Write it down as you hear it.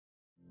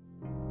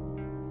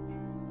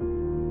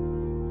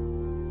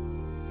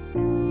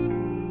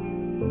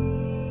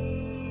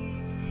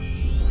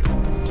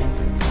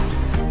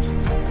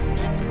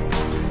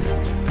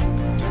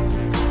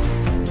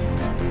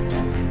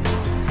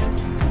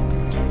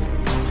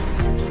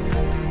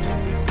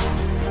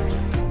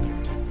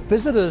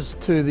Visitors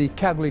to the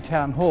Kalgoorlie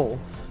Town Hall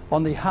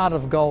on the Heart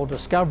of Gold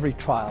Discovery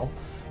Trail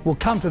will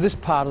come to this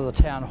part of the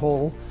Town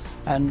Hall,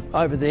 and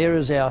over there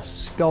is our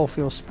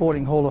Goldfields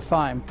Sporting Hall of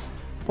Fame.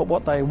 But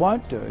what they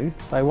won't do,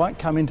 they won't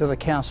come into the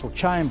council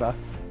chamber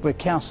where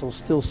council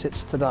still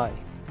sits today.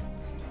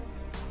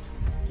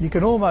 You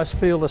can almost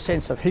feel the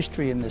sense of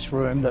history in this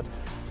room that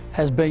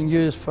has been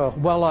used for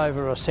well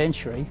over a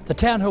century. The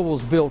Town Hall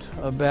was built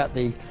about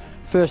the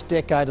first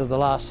decade of the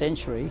last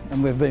century,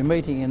 and we've been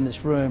meeting in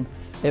this room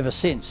ever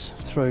since,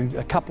 through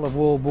a couple of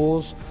world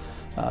wars,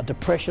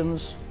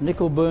 depressions,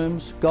 nickel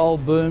booms,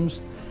 gold booms,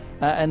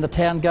 and the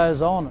town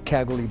goes on.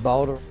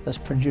 Kalgoorlie-Boulder has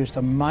produced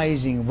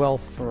amazing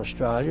wealth for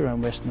Australia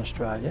and Western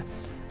Australia,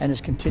 and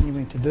is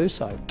continuing to do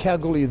so.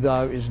 Kalgoorlie,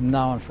 though, is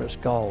known for its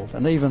gold,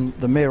 and even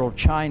the mayoral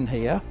chain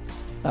here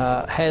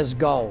has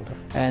gold,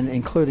 and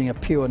including a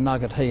pure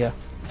nugget here,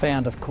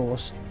 found, of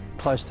course,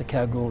 close to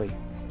Kalgoorlie.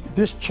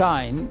 This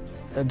chain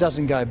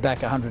doesn't go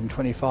back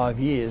 125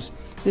 years.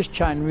 This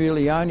chain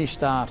really only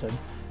started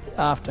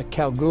after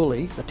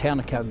Kalgoorlie, the town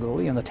of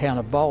Kalgoorlie and the town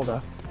of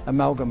Boulder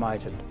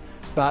amalgamated.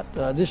 But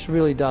this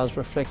really does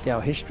reflect our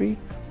history.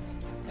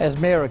 As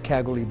Mayor of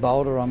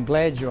Kalgoorlie-Boulder, I'm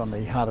glad you're on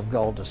the Heart of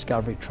Gold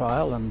Discovery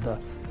Trail, and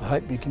I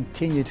hope you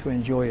continue to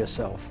enjoy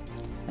yourself.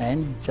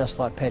 And just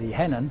like Paddy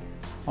Hannon,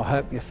 I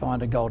hope you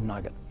find a gold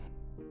nugget.